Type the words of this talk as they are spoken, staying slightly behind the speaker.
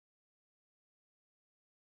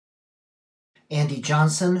Andy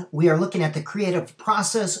Johnson. We are looking at the creative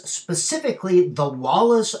process, specifically the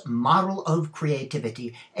Wallas model of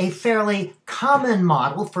creativity, a fairly common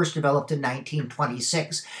model, first developed in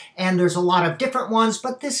 1926, and there's a lot of different ones,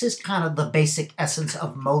 but this is kind of the basic essence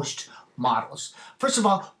of most models. First of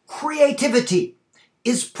all, creativity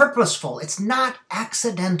is purposeful. It's not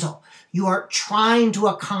accidental. You are trying to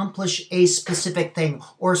accomplish a specific thing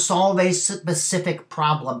or solve a specific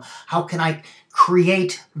problem. How can I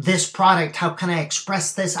create this product? How can I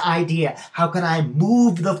express this idea? How can I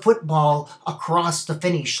move the football across the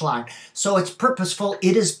finish line? So it's purposeful,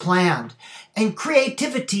 it is planned. And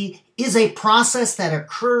creativity is a process that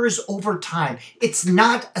occurs over time. It's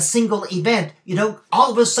not a single event. You don't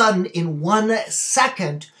all of a sudden in 1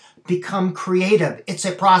 second become creative. It's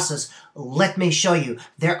a process. Let me show you.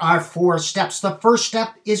 There are 4 steps. The first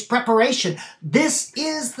step is preparation. This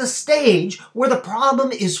is the stage where the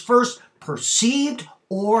problem is first perceived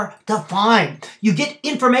or defined. You get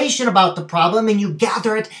information about the problem and you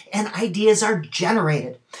gather it and ideas are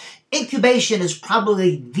generated. Incubation is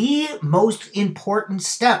probably the most important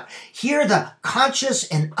step. Here, the conscious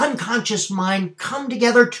and unconscious mind come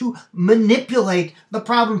together to manipulate the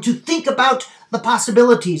problem, to think about the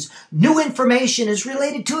possibilities. New information is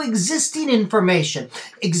related to existing information.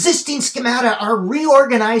 Existing schemata are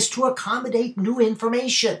reorganized to accommodate new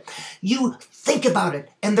information. You think about it,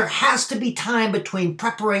 and there has to be time between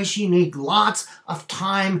preparation. You need lots of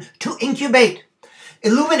time to incubate.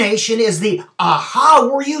 Illumination is the aha,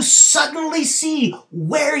 where you suddenly see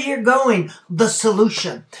where you're going, the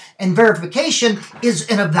solution. And verification is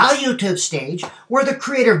an evaluative stage where the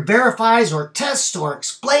creator verifies or tests or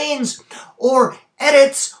explains or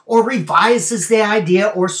edits or revises the idea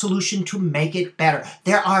or solution to make it better.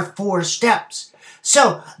 There are 4 steps.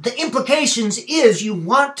 So the implications is you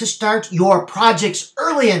want to start your projects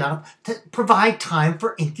early enough to provide time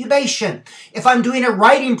for incubation. If I'm doing a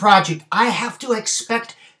writing project, I have to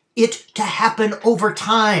expect it to happen over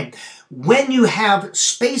time. When you have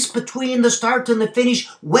space between the start and the finish,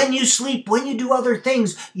 when you sleep, when you do other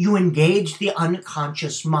things, you engage the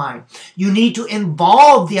unconscious mind. You need to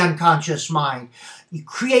involve the unconscious mind.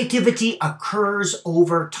 Creativity occurs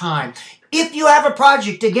over time. If you have a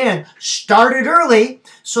project, again, start it early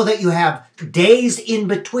so that you have days in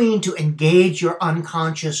between to engage your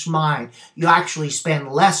unconscious mind. You actually spend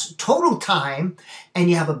less total time and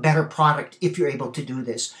you have a better product if you're able to do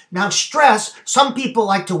this. Now, stress, some people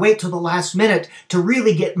like to wait till the last minute to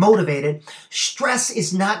really get motivated. Stress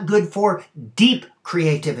is not good for deep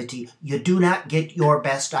creativity. You do not get your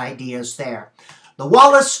best ideas there. The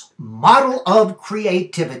Wallas model of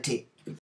creativity.